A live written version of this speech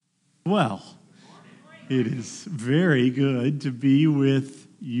Well, it is very good to be with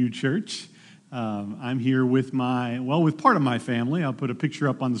you, church. I'm here with with part of my family. I'll put a picture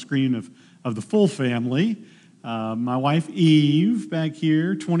up on the screen of the full family. My wife, Eve, back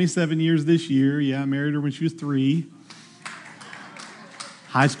here, 27 years this year. Yeah, I married her when she was 3.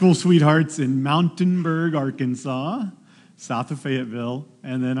 High school sweethearts in Mountainburg, Arkansas, south of Fayetteville.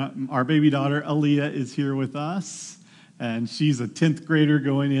 And then our baby daughter, Aaliyah, is here with us. And she's a 10th grader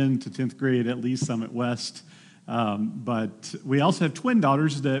going into 10th grade at Lee Summit West. But we also have twin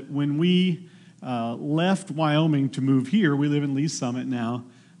daughters that when we left Wyoming to move here, we live in Lee Summit now,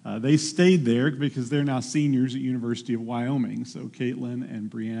 they stayed there because they're now seniors at University of Wyoming. So Caitlin and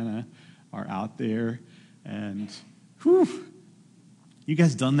Brianna are out there. And whew, you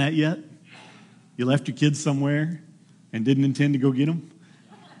guys done that yet? You left your kids somewhere and didn't intend to go get them?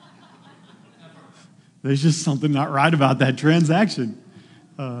 There's just something not right about that transaction.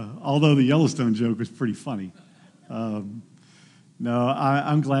 Although the Yellowstone joke was pretty funny. I'm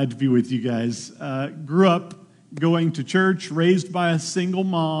glad to be with you guys. Grew up going to church, raised by a single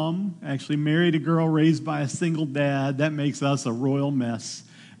mom. Actually married a girl raised by a single dad. That makes us a royal mess.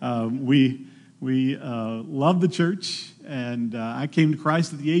 We love the church, and I came to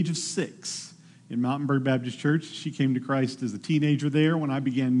Christ at the age of 6 in Mountainburg Baptist Church. She came to Christ as a teenager there when I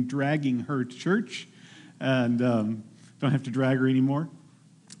began dragging her to church. And don't have to drag her anymore.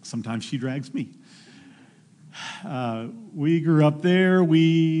 Sometimes she drags me. We grew up there.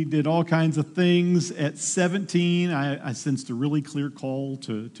 We did all kinds of things. At 17, I sensed a really clear call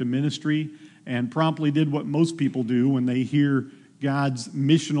to ministry and promptly did what most people do when they hear God's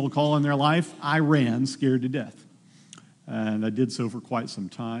missional call in their life. I ran, scared to death. And I did so for quite some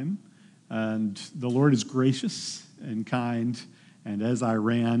time. And the Lord is gracious and kind. And as I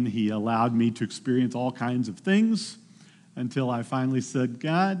ran, he allowed me to experience all kinds of things until I finally said,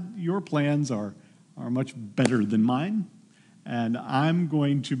 God, your plans are much better than mine. And I'm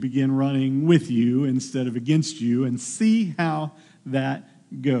going to begin running with you instead of against you and see how that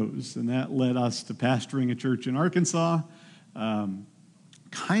goes. And that led us to pastoring a church in Arkansas, kind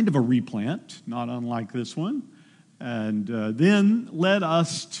of a replant, not unlike this one. And then led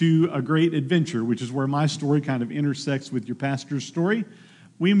us to a great adventure, which is where my story kind of intersects with your pastor's story.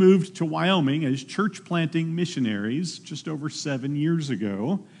 We moved to Wyoming as church planting missionaries just over 7 years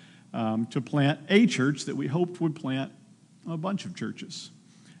ago to plant a church that we hoped would plant a bunch of churches.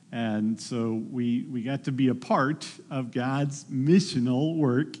 And so we got to be a part of God's missional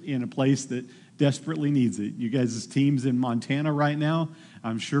work in a place that desperately needs it. You guys' team's in Montana right now.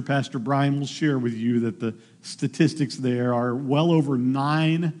 I'm sure Pastor Brian will share with you that the statistics there are well over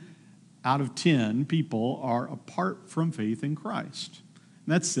 9 out of 10 people are apart from faith in Christ.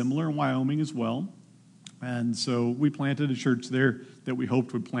 And that's similar in Wyoming as well. And so we planted a church there that we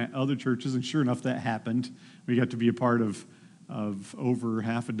hoped would plant other churches, and sure enough, that happened. We got to be a part of over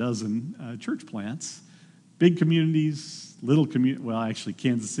half a dozen church plants. Big communities, little communities, well, actually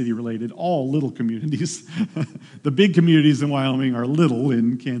Kansas City related, all little communities. The big communities in Wyoming are little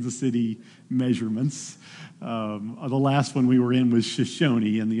in Kansas City measurements. The last one we were in was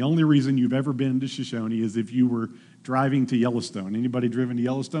Shoshone, and the only reason you've ever been to Shoshone is if you were driving to Yellowstone. Anybody driven to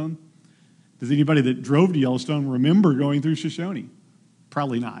Yellowstone? Does anybody that drove to Yellowstone remember going through Shoshone?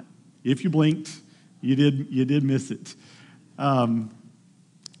 Probably not. If you blinked, you did miss it.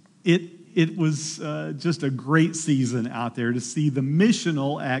 It was just a great season out there to see the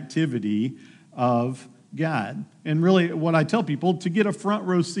missional activity of God. And really, what I tell people, to get a front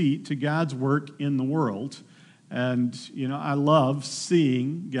row seat to God's work in the world. And, I love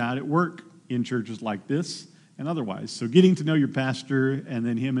seeing God at work in churches like this and otherwise. So getting to know your pastor and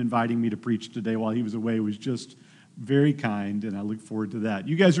then him inviting me to preach today while he was away was just very kind, and I look forward to that.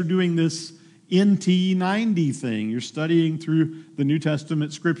 You guys are doing this NT90 thing. You're studying through the New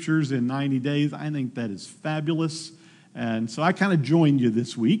Testament scriptures in 90 days. I think that is fabulous. And so I kind of joined you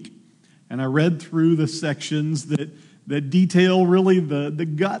this week, and I read through the sections that detail really the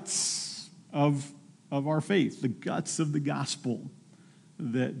guts of our faith, the guts of the gospel,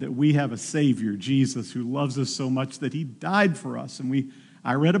 that we have a Savior, Jesus, who loves us so much that he died for us. And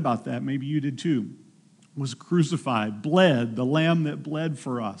I read about that, maybe you did too, was crucified, bled, the lamb that bled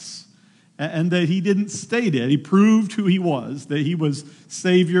for us. And that he didn't stay dead. He proved who he was, that he was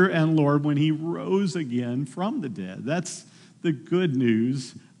Savior and Lord when he rose again from the dead. That's the good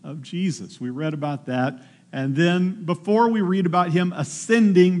news of Jesus. We read about that. And then before we read about him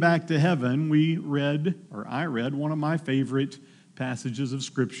ascending back to heaven, I read one of my favorite passages of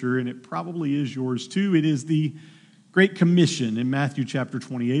Scripture, and it probably is yours too. It is the Great Commission in Matthew chapter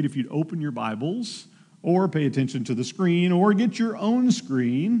 28. If you'd open your Bibles or pay attention to the screen or get your own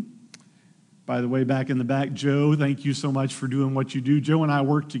screen, By the way, back in the back, Joe, thank you so much for doing what you do. Joe and I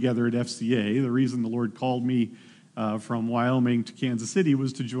worked together at FCA. The reason the Lord called me from Wyoming to Kansas City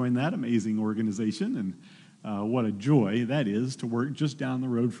was to join that amazing organization, and what a joy that is to work just down the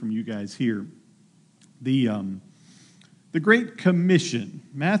road from you guys here. The Great Commission,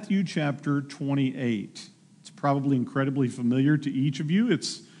 Matthew chapter 28. It's probably incredibly familiar to each of you.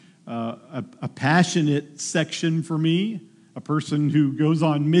 It's a passionate section for me. A person who goes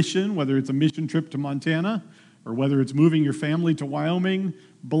on mission, whether it's a mission trip to Montana or whether it's moving your family to Wyoming,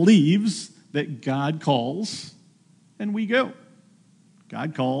 believes that God calls and we go.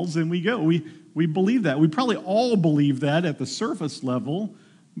 God calls and we go. We believe that. We probably all believe that at the surface level,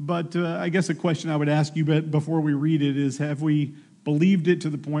 but I guess a question I would ask you before we read it is, have we believed it to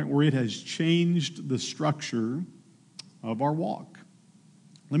the point where it has changed the structure of our walk?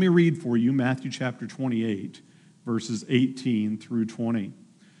 Let me read for you Matthew chapter 28, verses 18 through 20.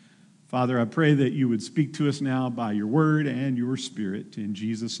 Father, I pray that you would speak to us now by your word and your spirit. In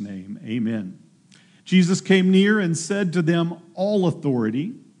Jesus' name, amen. Jesus came near and said to them, "All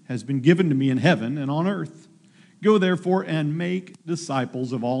authority has been given to me in heaven and on earth. Go therefore and make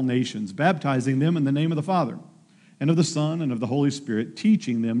disciples of all nations, baptizing them in the name of the Father and of the Son and of the Holy Spirit,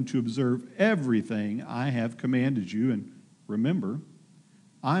 teaching them to observe everything I have commanded you. And remember,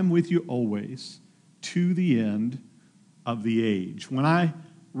 I'm with you always, to the end of the age." When I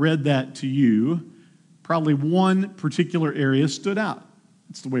read that to you, probably one particular area stood out.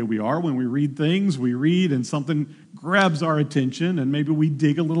 It's the way we are when we read things. We read and something grabs our attention, and maybe we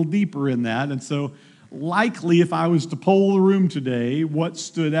dig a little deeper in that. And so likely, if I was to poll the room today, what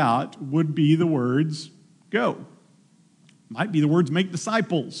stood out would be the words, go. Might be the words, make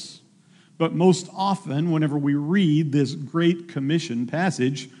disciples. But most often, whenever we read this Great Commission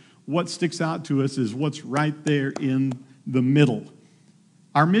passage, what sticks out to us is what's right there in the middle.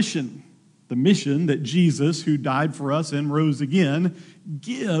 Our mission, the mission that Jesus, who died for us and rose again,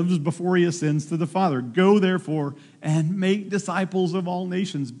 gives before he ascends to the Father. Go, therefore, and make disciples of all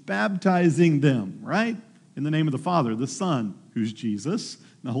nations, baptizing them, right? In the name of the Father, the Son, who's Jesus,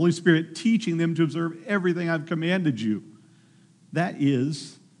 and the Holy Spirit, teaching them to observe everything I've commanded you. That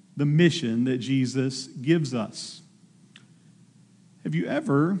is the mission that Jesus gives us. Have you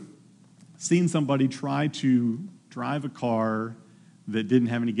ever seen somebody try to drive a car that didn't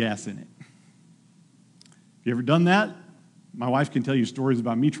have any gas in it? Have you ever done that? My wife can tell you stories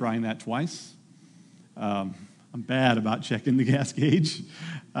about me trying that twice. I'm bad about checking the gas gauge.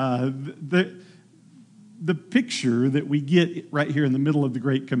 The picture that we get right here in the middle of the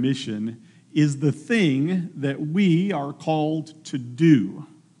Great Commission is the thing that we are called to do.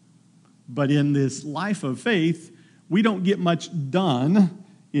 But in this life of faith, we don't get much done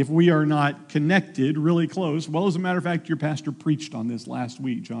if we are not connected really close. Well, as a matter of fact, your pastor preached on this last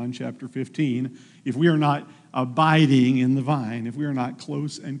week, John chapter 15. If we are not abiding in the vine, if we are not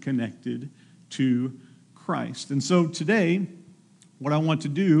close and connected to Christ. And so today, what I want to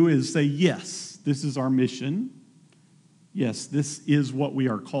do is say, yes, this is our mission. Yes, this is what we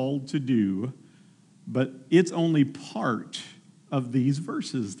are called to do, but it's only part of these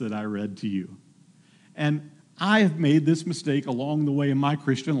verses that I read to you. And I have made this mistake along the way in my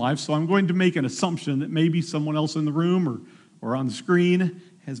Christian life, so I'm going to make an assumption that maybe someone else in the room or on the screen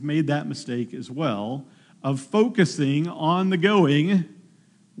has made that mistake as well, of focusing on the going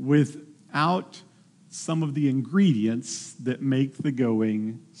without some of the ingredients that make the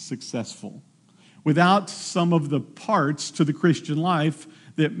going successful. Without some of the parts to the Christian life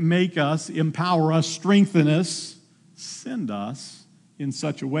that make us, empower us, strengthen us, send us in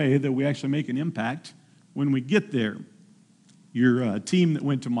such a way that we actually make an impact when we get there. Your team that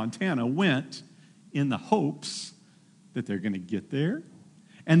went to Montana went in the hopes that they're going to get there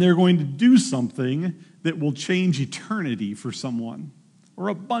and they're going to do something that will change eternity for someone or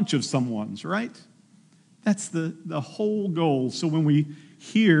a bunch of someones, right? That's the whole goal. So when we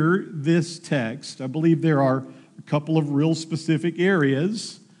hear this text, I believe there are a couple of real specific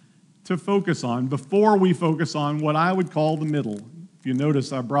areas to focus on before we focus on what I would call the middle. If you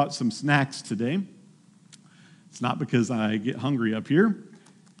notice, I brought some snacks today. It's not because I get hungry up here.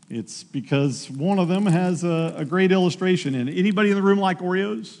 It's because one of them has a great illustration in it. Anybody in the room like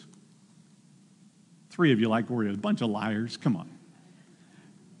Oreos? 3 of you like Oreos. Bunch of liars. Come on.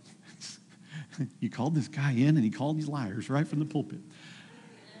 You called this guy in and he called these liars right from the pulpit.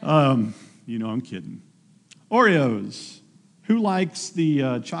 I'm kidding. Oreos. Who likes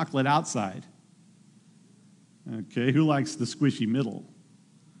the chocolate outside? Okay, who likes the squishy middle?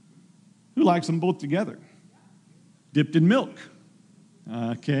 Who likes them both together? Dipped in milk.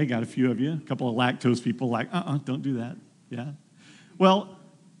 Okay, got a few of you. A couple of lactose people like, don't do that. Yeah. Well,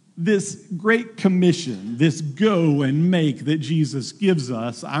 this great commission, this go and make that Jesus gives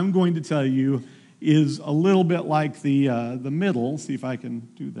us, I'm going to tell you, is a little bit like the middle. See if I can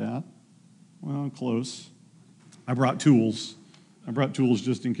do that. Well, close. I brought tools. I brought tools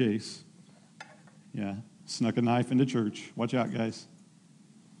just in case. Yeah, snuck a knife into church. Watch out, guys.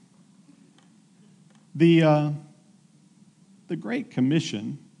 The Great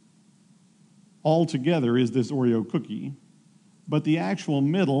Commission altogether is this Oreo cookie, but the actual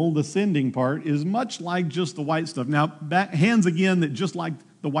middle, the sending part, is much like just the white stuff. Now, hands again that just like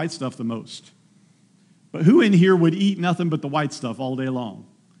the white stuff the most. But who in here would eat nothing but the white stuff all day long?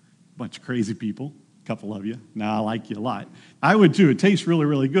 A bunch of crazy people, a couple of you. Now, I like you a lot. I would too. It tastes really,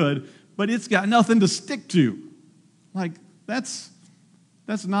 really good, but it's got nothing to stick to. Like, that's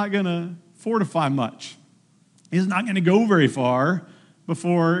not going to fortify much. It's not going to go very far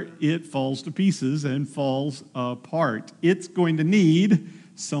before it falls to pieces and falls apart. It's going to need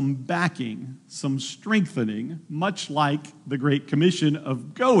some backing, some strengthening, much like the Great Commission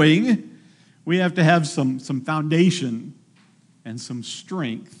of going. We have to have some foundation and some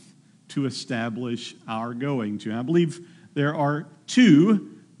strength to establish our going to. And I believe there are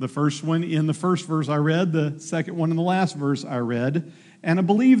two, the first one in the first verse I read, the second one in the last verse I read, and I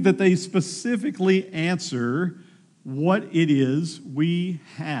believe that they specifically answer what it is we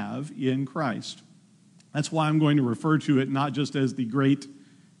have in Christ. That's why I'm going to refer to it not just as the Great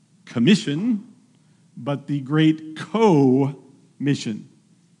Commission, but the Great Co-mission.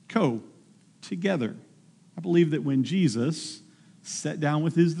 Co, together. I believe that when Jesus sat down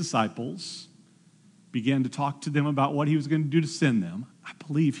with his disciples, began to talk to them about what he was going to do to send them, I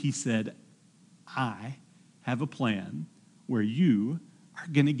believe he said, I have a plan where you are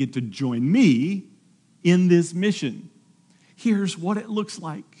going to get to join me in this mission. Here's what it looks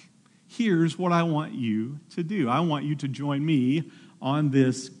like. Here's what I want you to do. I want you to join me on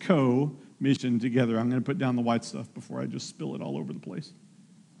this co-mission together. I'm going to put down the white stuff before I just spill it all over the place.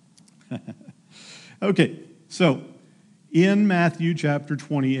 Okay, so in Matthew chapter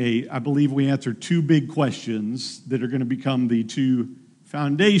 28, I believe we answer two big questions that are going to become the two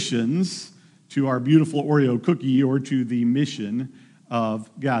foundations to our beautiful Oreo cookie or to the mission of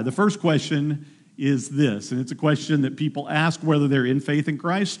God. The first question is this, and it's a question that people ask whether they're in faith in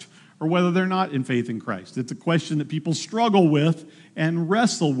Christ or whether they're not in faith in Christ. It's a question that people struggle with and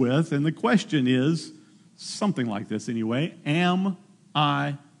wrestle with, and the question is something like this anyway: am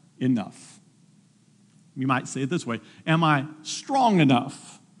I enough? You might say it this way: am I strong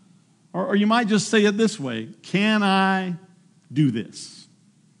enough? Or you might just say it this way: can I do this?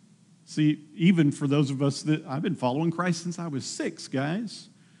 See, even for those of us that I've been following Christ since I was 6, guys,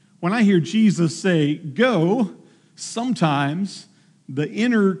 when I hear Jesus say, go, sometimes the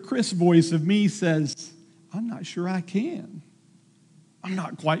inner Chris voice of me says, I'm not sure I can. I'm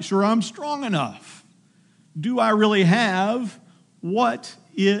not quite sure I'm strong enough. Do I really have what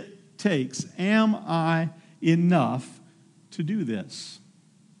it takes? Am I enough to do this?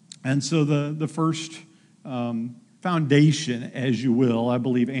 And so the first foundation, as you will, I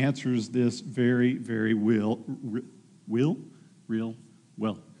believe answers this very, very real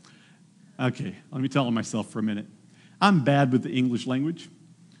well. Okay, let me tell on myself for a minute. I'm bad with the English language.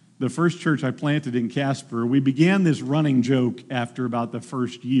 The first church I planted in Casper, we began this running joke after about the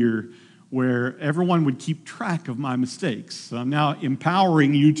first year where everyone would keep track of my mistakes. So I'm now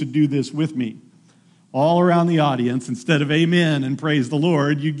empowering you to do this with me. All around the audience, instead of amen and praise the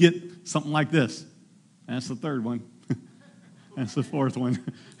Lord, you get something like this. That's the third one. That's the fourth one.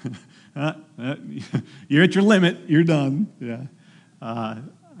 You're at your limit. You're done. Yeah.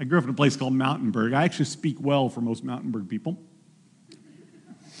 I grew up in a place called Mountainburg. I actually speak well for most Mountainburg people.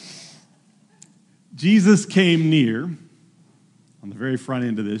 Jesus came near, on the very front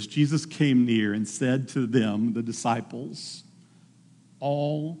end of this, Jesus came near and said to them, the disciples,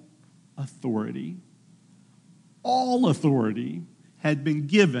 all authority had been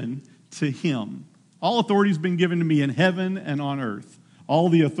given to him. All authority has been given to me in heaven and on earth. All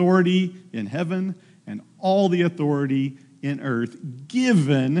the authority in heaven and all the authority in earth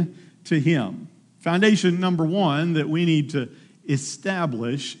given to him. Foundation number one that we need to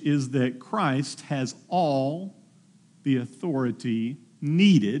establish is that Christ has all the authority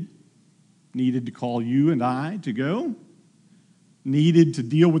needed to call you and I to go, needed to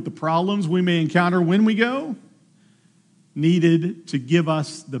deal with the problems we may encounter when we go, needed to give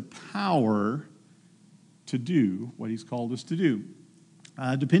us the power to do what he's called us to do.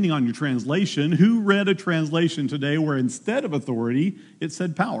 Depending on your translation, who read a translation today where instead of authority, it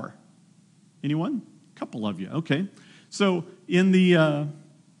said power? Anyone? A couple of you. Okay. So in the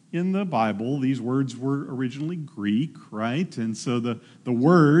in the Bible, these words were originally Greek, right? And so the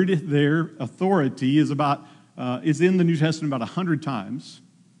word there, authority, is in the New Testament about 100 times.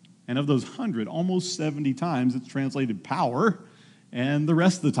 And of those 100, almost 70 times it's translated power, and the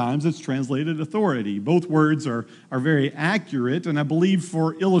rest of the times it's translated authority. Both words are very accurate, and I believe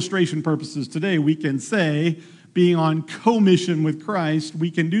for illustration purposes today, we can say, being on commission with Christ,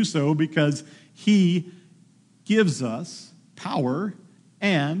 we can do so because he gives us power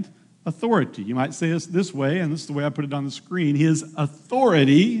and authority. You might say this way, and this is the way I put it on the screen. His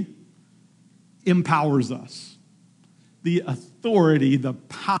authority empowers us. The authority, the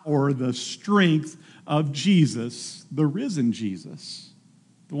power, the strength of Jesus, the risen Jesus,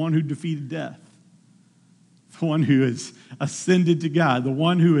 the one who defeated death, the one who has ascended to God, the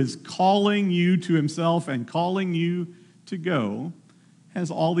one who is calling you to himself and calling you to go, has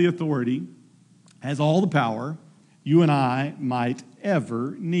all the authority, has all the power you and I might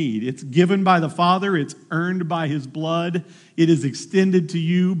ever need. It's given by the Father. It's earned by his blood. It is extended to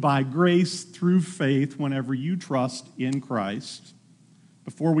you by grace through faith whenever you trust in Christ.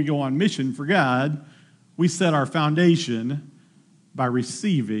 Before we go on mission for God, we set our foundation by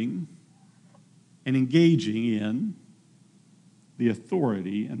receiving and engaging in the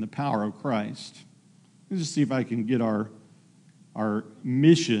authority and the power of Christ. Let's just see if I can get our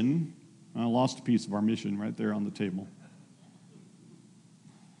mission. I lost a piece of our mission right there on the table.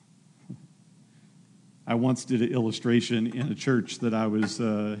 I once did an illustration in a church that I was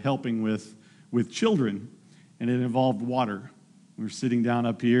helping with children, and it involved water. We were sitting down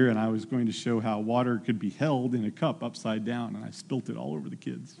up here, and I was going to show how water could be held in a cup upside down, and I spilt it all over the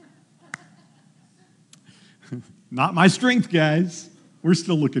kids. Not my strength, guys. We're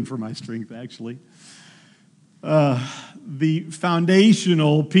still looking for my strength, actually. The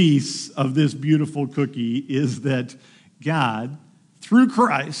foundational piece of this beautiful cookie is that God, through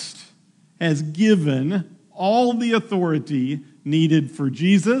Christ, has given all the authority needed for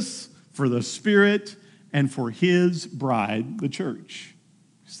Jesus, for the Spirit, and for his bride, the church.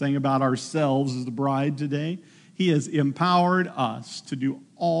 Saying about ourselves as the bride today, he has empowered us to do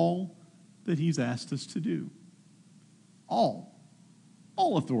all that he's asked us to do. All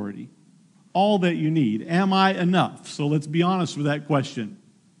authority. All that you need. Am I enough? So let's be honest with that question.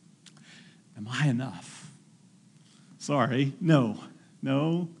 Am I enough? Sorry, no,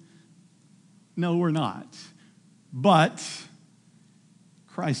 we're not. But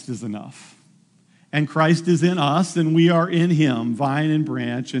Christ is enough. And Christ is in us, and we are in him, vine and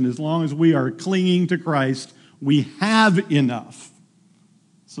branch. And as long as we are clinging to Christ, we have enough.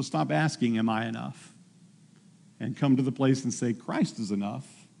 So stop asking, am I enough? And come to the place and say, Christ is enough.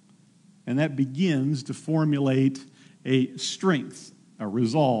 And that begins to formulate a strength, a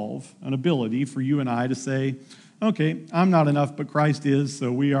resolve, an ability for you and I to say, okay, I'm not enough, but Christ is,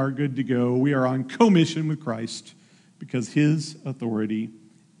 so we are good to go. We are on commission with Christ because his authority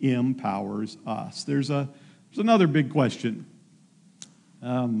empowers us. There's another big question.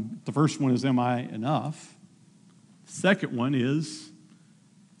 The first one is, am I enough? The second one is,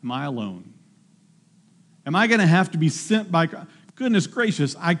 am I alone? Am I going to have to be sent by God? Goodness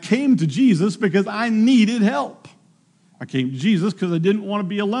gracious, I came to Jesus because I needed help. I came to Jesus because I didn't want to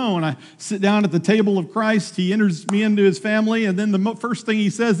be alone. I sit down at the table of Christ. He enters me into his family, and then the first thing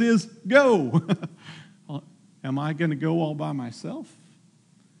he says is, go. Well, am I going to go all by myself?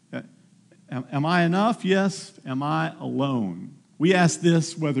 Am I enough? Yes. Am I alone? We ask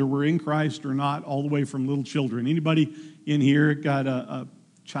this whether we're in Christ or not, all the way from little children. Anybody in here got a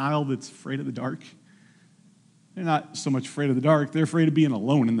child that's afraid of the dark? They're not so much afraid of the dark. They're afraid of being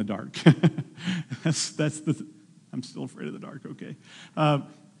alone in the dark. I'm still afraid of the dark, okay.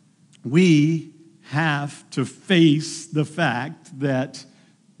 We have to face the fact that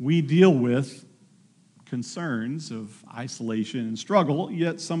we deal with concerns of isolation and struggle,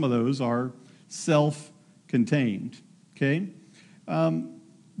 yet some of those are self-contained, okay?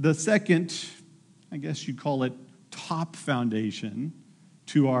 The second, I guess you call it top foundation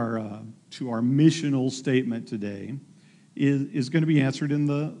to our missional statement today is going to be answered in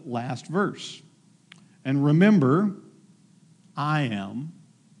the last verse. And remember, I am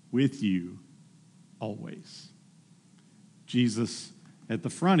with you always. Jesus at the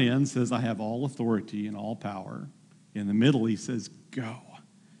front end says, I have all authority and all power. In the middle, he says, go.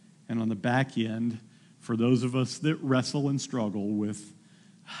 And on the back end, for those of us that wrestle and struggle with,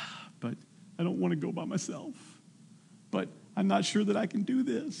 but I don't want to go by myself. But I'm not sure that I can do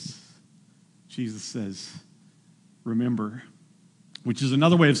this. Jesus says, remember, which is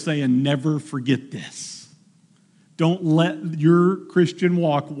another way of saying never forget this. Don't let your Christian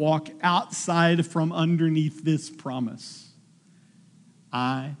walk outside from underneath this promise.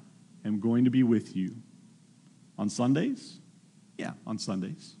 I am going to be with you. On Sundays? Yeah, on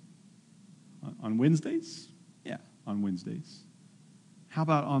Sundays. On Wednesdays? Yeah, on Wednesdays. How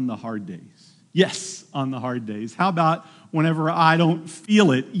about on the hard days? Yes, on the hard days. How about whenever I don't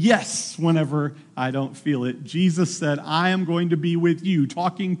feel it? Yes, whenever I don't feel it. Jesus said, I am going to be with you,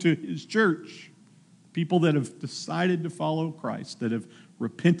 talking to his church, people that have decided to follow Christ, that have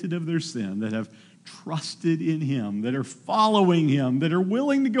repented of their sin, that have trusted in him, that are following him, that are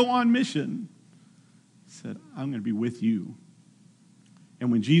willing to go on mission. He said, I'm going to be with you.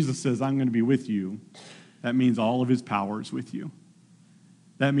 And when Jesus says, I'm going to be with you, that means all of his power is with you.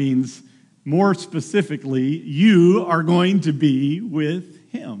 That means, more specifically, you are going to be with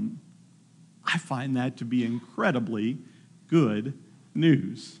him. I find that to be incredibly good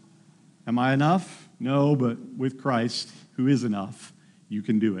news. Am I enough? No, but with Christ, who is enough, you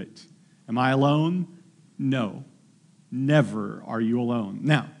can do it. Am I alone? No. Never are you alone.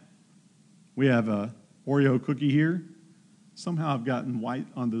 Now, we have a Oreo cookie here. Somehow I've gotten white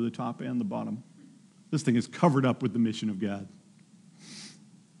onto the top and the bottom. This thing is covered up with the mission of God.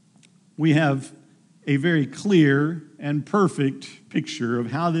 We have a very clear and perfect picture of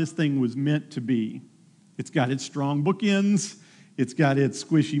how this thing was meant to be. It's got its strong bookends. It's got its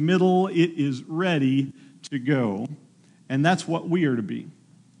squishy middle. It is ready to go. And that's what we are to be.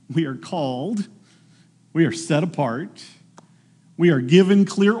 We are called. We are set apart. We are given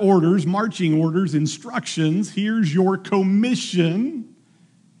clear orders, marching orders, instructions. Here's your commission.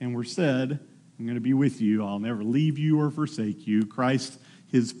 And we're said, I'm going to be with you. I'll never leave you or forsake you. Christ,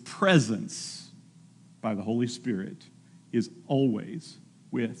 his presence by the Holy Spirit is always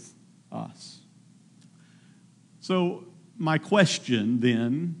with us. So my question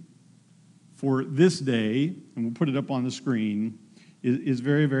then for this day, and we'll put it up on the screen, is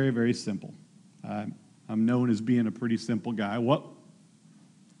very, very, very simple. I'm known as being a pretty simple guy. What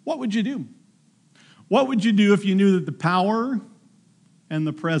would you do? What would you do if you knew that the power and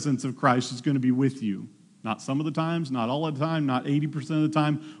the presence of Christ is going to be with you? Not some of the times, not all of the time, not 80% of the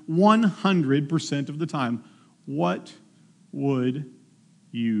time, 100% of the time. What would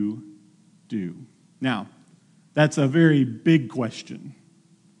you do? Now, that's a very big question.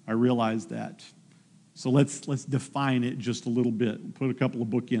 I realize that. So let's define it just a little bit. Put a couple of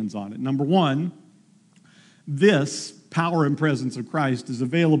bookends on it. Number one, this power and presence of Christ is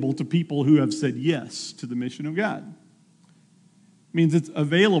available to people who have said yes to the mission of God. It means it's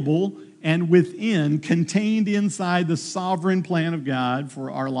available and within, contained inside the sovereign plan of God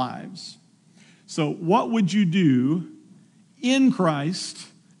for our lives. So what would you do in Christ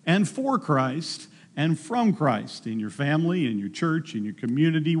and for Christ and from Christ in your family, in your church, in your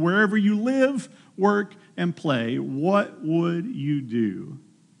community, wherever you live, work, and play? What would you do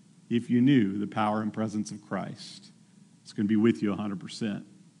if you knew the power and presence of Christ? It's going to be with you 100%.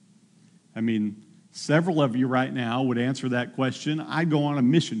 I mean, several of you right now would answer that question. I'd go on a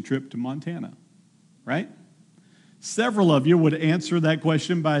mission trip to Montana, right? Several of you would answer that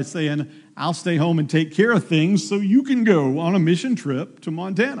question by saying, I'll stay home and take care of things so you can go on a mission trip to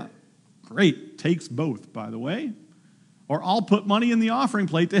Montana. Great. Takes both, by the way. Or I'll put money in the offering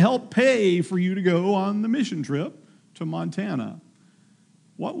plate to help pay for you to go on the mission trip to Montana.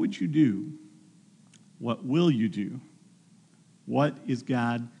 What would you do? What will you do? What is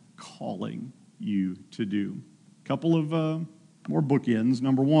God calling you to do? A couple of more bookends.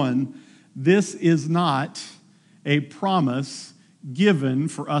 Number one, this is not a promise given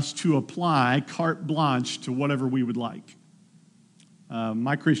for us to apply carte blanche to whatever we would like.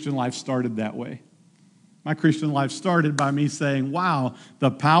 My Christian life started that way. My Christian life started by me saying, wow,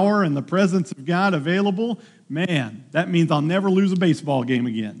 the power and the presence of God available, man, that means I'll never lose a baseball game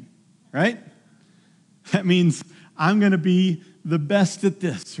again, right? That means I'm going to be the best at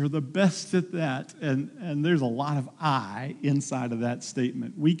this or the best at that. And there's a lot of I inside of that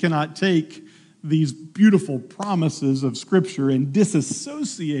statement. We cannot take these beautiful promises of Scripture and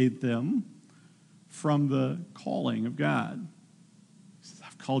disassociate them from the calling of God. He says,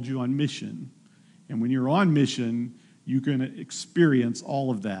 I've called you on mission. And when you're on mission, you can experience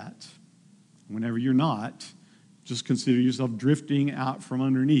all of that. Whenever you're not, just consider yourself drifting out from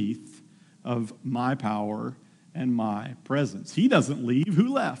underneath of my power and my presence. He doesn't leave.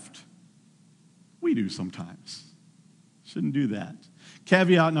 Who left? We do sometimes. Shouldn't do that.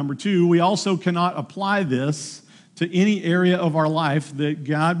 Caveat number two, we also cannot apply this to any area of our life that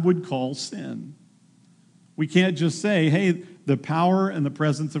God would call sin. We can't just say, hey, the power and the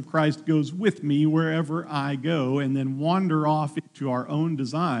presence of Christ goes with me wherever I go, and then wander off into our own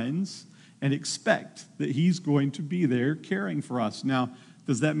designs and expect that he's going to be there caring for us. Now,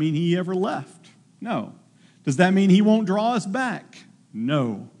 does that mean he ever left? No. Does that mean he won't draw us back?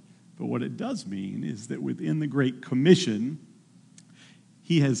 No. But what it does mean is that within the Great Commission,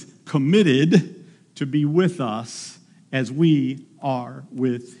 he has committed to be with us as we are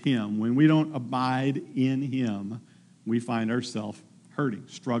with him. When we don't abide in him, we find ourselves hurting,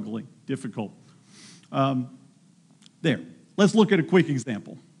 struggling, difficult. Let's look at a quick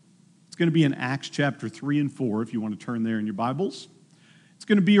example. It's going to be in Acts chapter 3 and 4, if you want to turn there in your Bibles. It's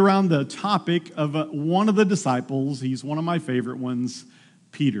going to be around the topic of one of the disciples. He's one of my favorite ones,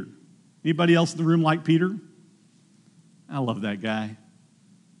 Peter. Anybody else in the room like Peter? I love that guy.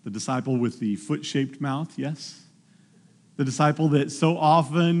 The disciple with the foot-shaped mouth, yes? The disciple that so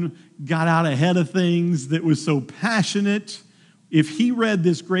often got out ahead of things, that was so passionate. If he read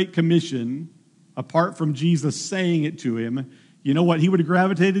this Great Commission, apart from Jesus saying it to him, you know what he would have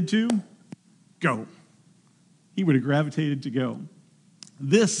gravitated to? Go. He would have gravitated to go.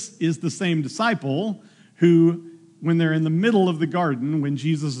 This is the same disciple who, when they're in the middle of the garden, when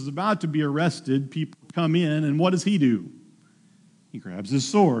Jesus is about to be arrested, people come in, and what does he do? He grabs his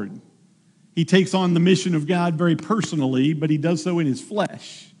sword. He takes on the mission of God very personally, but he does so in his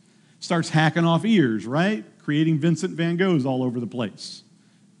flesh. Starts hacking off ears, right? Creating Vincent van Goghs all over the place.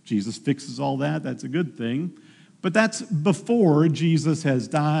 Jesus fixes all that. That's a good thing. But that's before Jesus has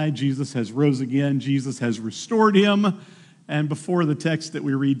died, Jesus has rose again, Jesus has restored him, and before the text that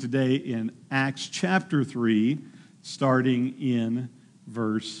we read today in Acts chapter 3, starting in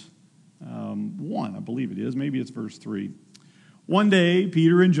verse 1, I believe it is. Maybe it's verse 3. One day,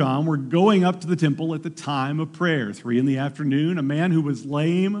 Peter and John were going up to the temple at the time of prayer, 3 p.m. A man who was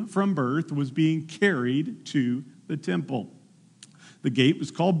lame from birth was being carried to the temple. The gate was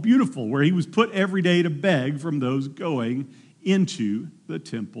called Beautiful, where he was put every day to beg from those going into the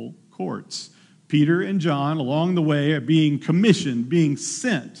temple courts. Peter and John, along the way, are being commissioned, being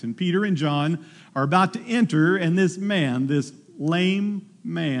sent. And Peter and John are about to enter, and this man, this lame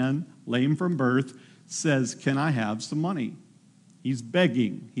man, lame from birth, says, "Can I have some money?" He's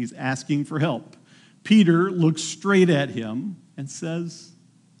begging. He's asking for help. Peter looks straight at him and says,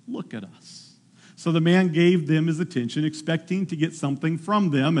 "Look at us." So the man gave them his attention, expecting to get something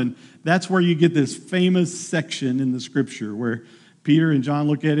from them. And that's where you get this famous section in the scripture where Peter and John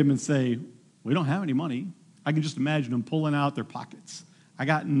look at him and say, "We don't have any money." I can just imagine them pulling out their pockets. "I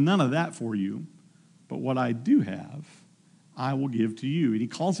got none of that for you, but what I do have, I will give to you." And he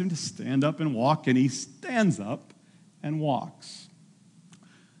calls him to stand up and walk, and he stands up and walks.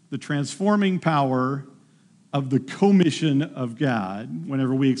 The transforming power of the commission of God,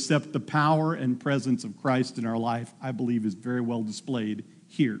 whenever we accept the power and presence of Christ in our life, I believe is very well displayed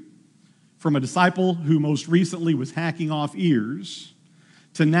here. From a disciple who most recently was hacking off ears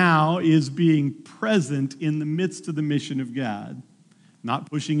to now is being present in the midst of the mission of God, not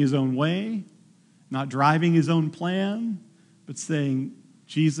pushing his own way, not driving his own plan, but saying,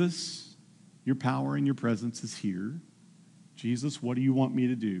 "Jesus, your power and your presence is here. Jesus, what do you want me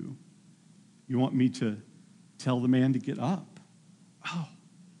to do? You want me to tell the man to get up?" Oh,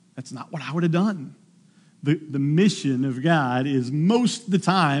 that's not what I would have done. The mission of God is most of the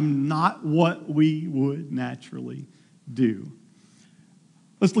time not what we would naturally do.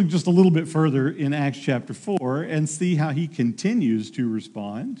 Let's look just a little bit further in Acts chapter 4 and see how he continues to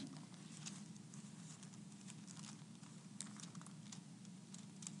respond.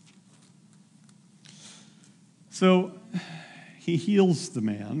 So he heals the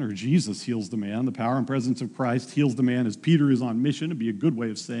man, or Jesus heals the man. The power and presence of Christ heals the man as Peter is on mission. It'd be a good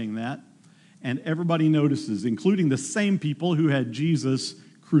way of saying that. And everybody notices, including the same people who had Jesus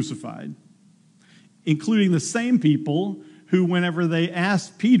crucified, including the same people who, whenever they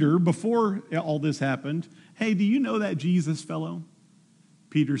asked Peter before all this happened, "Hey, do you know that Jesus fellow?"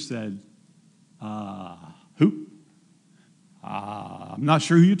 Peter said, "Who? I'm not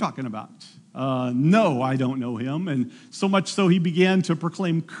sure who you're talking about. No, I don't know him." And so much so he began to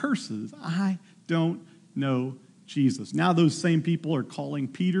proclaim curses. "I don't know Jesus." Now those same people are calling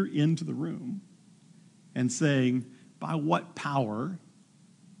Peter into the room and saying, "By what power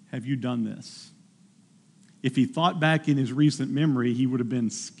have you done this?" If he thought back in his recent memory, he would have been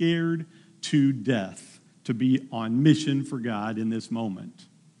scared to death to be on mission for God in this moment.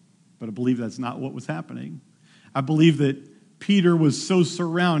 But I believe that's not what was happening. I believe that Peter was so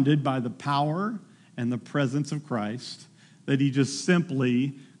surrounded by the power and the presence of Christ that he just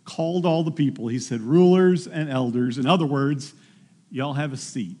simply called all the people. He said, "Rulers and elders." In other words, y'all have a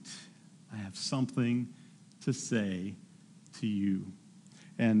seat. I have something to say to you.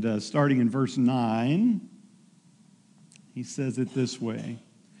 And starting in verse 9, he says it this way: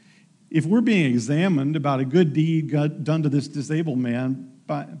 "If we're being examined about a good deed done to this disabled man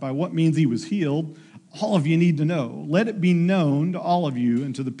by what means he was healed, all of you need to know. Let it be known to all of you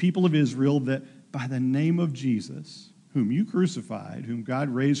and to the people of Israel that by the name of Jesus, whom you crucified, whom God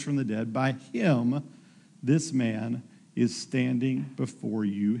raised from the dead, by him, this man is standing before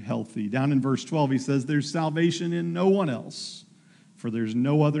you healthy. Down in verse 12, he says, there's salvation in no one else, for there's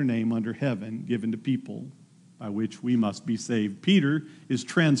no other name under heaven given to people by which we must be saved. Peter is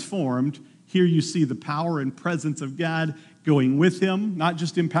transformed. Here you see the power and presence of God going with him, not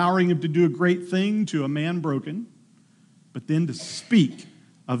just empowering him to do a great thing to a man broken, but then to speak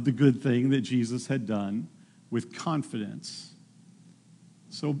of the good thing that Jesus had done with confidence.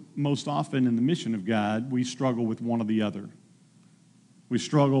 So most often in the mission of God, we struggle with one or the other. We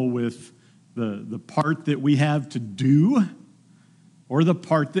struggle with the part that we have to do or the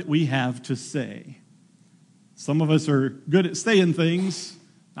part that we have to say. Some of us are good at saying things,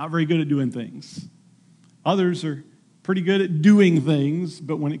 not very good at doing things. Others are pretty good at doing things,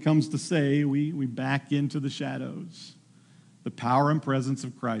 but when it comes to say, we back into the shadows. The power and presence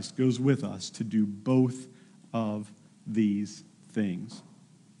of Christ goes with us to do both of these things.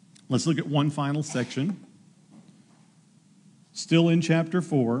 Let's look at one final section. Still in chapter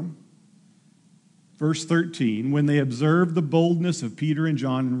 4, verse 13. When they observed the boldness of Peter and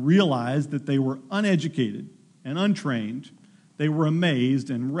John and realized that they were uneducated and untrained, they were amazed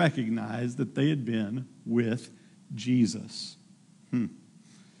and recognized that they had been with Jesus.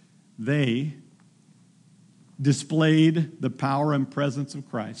 They displayed the power and presence of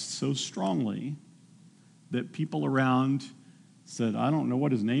Christ so strongly that people around said, I don't know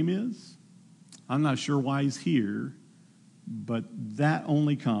what his name is. I'm not sure why he's here, but that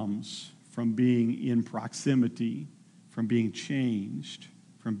only comes from being in proximity, from being changed,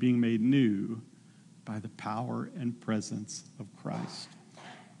 from being made new by the power and presence of Christ.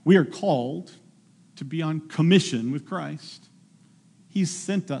 We are called to be on commission with Christ. He's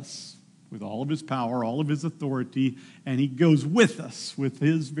sent us with all of his power, all of his authority, and he goes with us with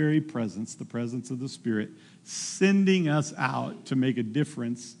his very presence, the presence of the Spirit, sending us out to make a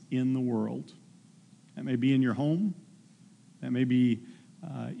difference in the world. That may be in your home. That may be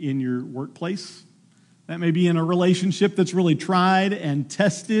in your workplace. That may be in a relationship that's really tried and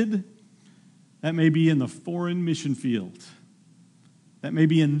tested. That may be in the foreign mission field. That may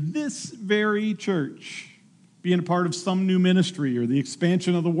be in this very church, being a part of some new ministry or the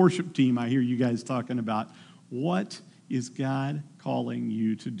expansion of the worship team I hear you guys talking about. What is God calling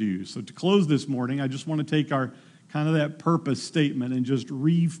you to do? So to close this morning, I just want to take our kind of that purpose statement and just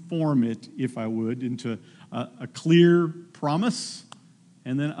reform it, if I would, into a clear promise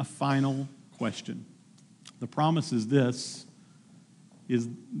and then a final question. The promise is this, is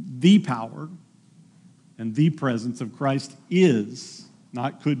the power and the presence of Christ is,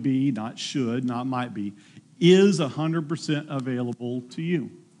 not could be, not should, not might be, is 100% available to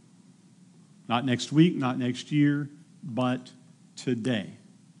you. Not next week, not next year, but today.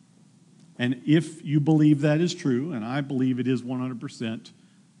 And if you believe that is true, and I believe it is 100%,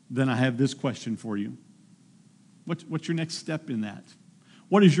 then I have this question for you. What's your next step in that?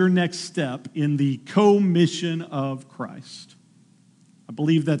 What is your next step in the co-mission of Christ? I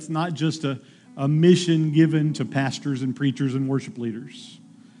believe that's not just a mission given to pastors and preachers and worship leaders.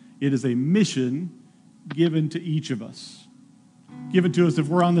 It is a mission given to each of us. Given to us if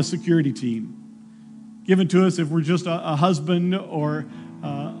we're on the security team. Given to us if we're just a husband or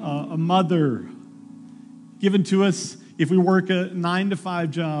a mother. Given to us if we work a 9-to-5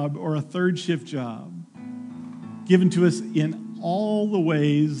 job or a third shift job. Given to us in all the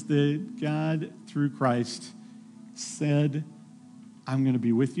ways that God, through Christ, said, I'm going to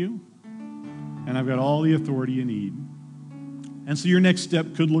be with you, and I've got all the authority you need. And so your next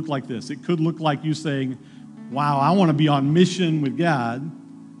step could look like this. It could look like you saying, wow, I want to be on mission with God,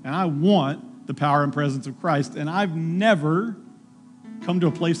 and I want the power and presence of Christ, and I've never come to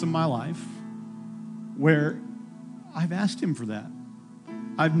a place in my life where I've asked him for that.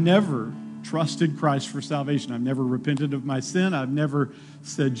 I've never trusted Christ for salvation. I've never repented of my sin. I've never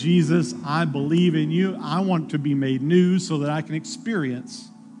said, Jesus, I believe in you. I want to be made new so that I can experience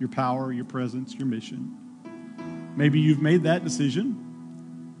your power, your presence, your mission. Maybe you've made that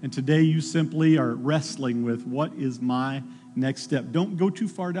decision, and today you simply are wrestling with what is my next step. Don't go too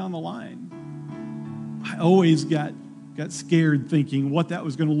far down the line. I always got scared thinking what that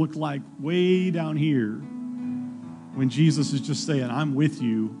was going to look like way down here when Jesus is just saying, I'm with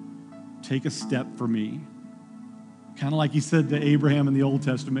you. Take a step for me. Kind of like he said to Abraham in the Old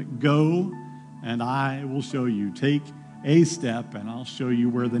Testament, go and I will show you. Take a step and I'll show you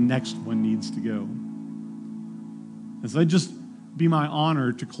where the next one needs to go. And so it'd just be my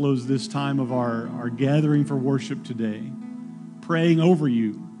honor to close this time of our gathering for worship today, praying over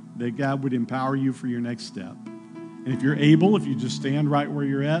you that God would empower you for your next step. And if you're able, if you just stand right where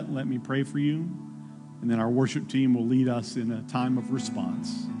you're at, let me pray for you. And then our worship team will lead us in a time of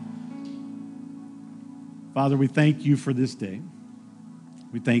response. Father, we thank you for this day.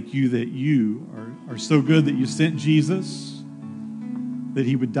 We thank you that you are so good that you sent Jesus, that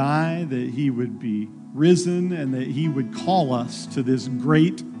he would die, that he would be risen, and that he would call us to this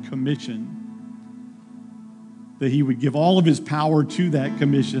great commission, that he would give all of his power to that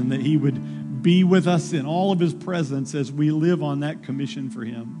commission, that he would be with us in all of his presence as we live on that commission for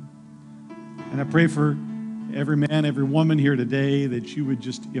him. And I pray for every man, every woman here today that you would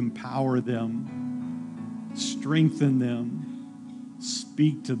just empower them, strengthen them,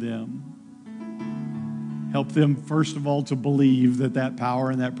 speak to them. Help them, first of all, to believe that that power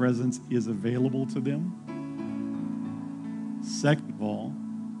and that presence is available to them. Second of all,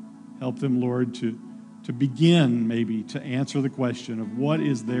 help them, Lord, to begin maybe to answer the question of what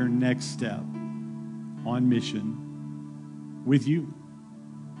is their next step on mission with you.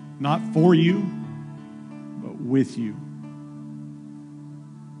 Not for you, but with you.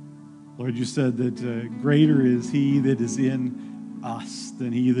 Lord, you said that greater is he that is in us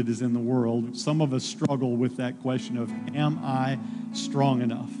than he that is in the world. Some of us struggle with that question of, am I strong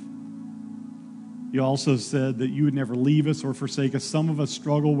enough? You also said that you would never leave us or forsake us. Some of us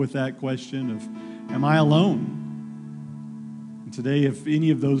struggle with that question of, am I alone? And today, if any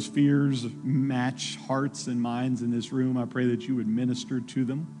of those fears match hearts and minds in this room, I pray that you would minister to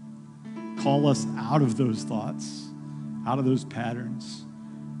them. Call us out of those thoughts, out of those patterns,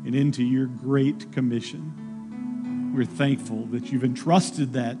 and into your great commission. We're thankful that you've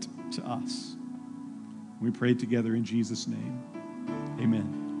entrusted that to us. We pray together in Jesus' name.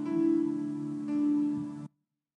 Amen.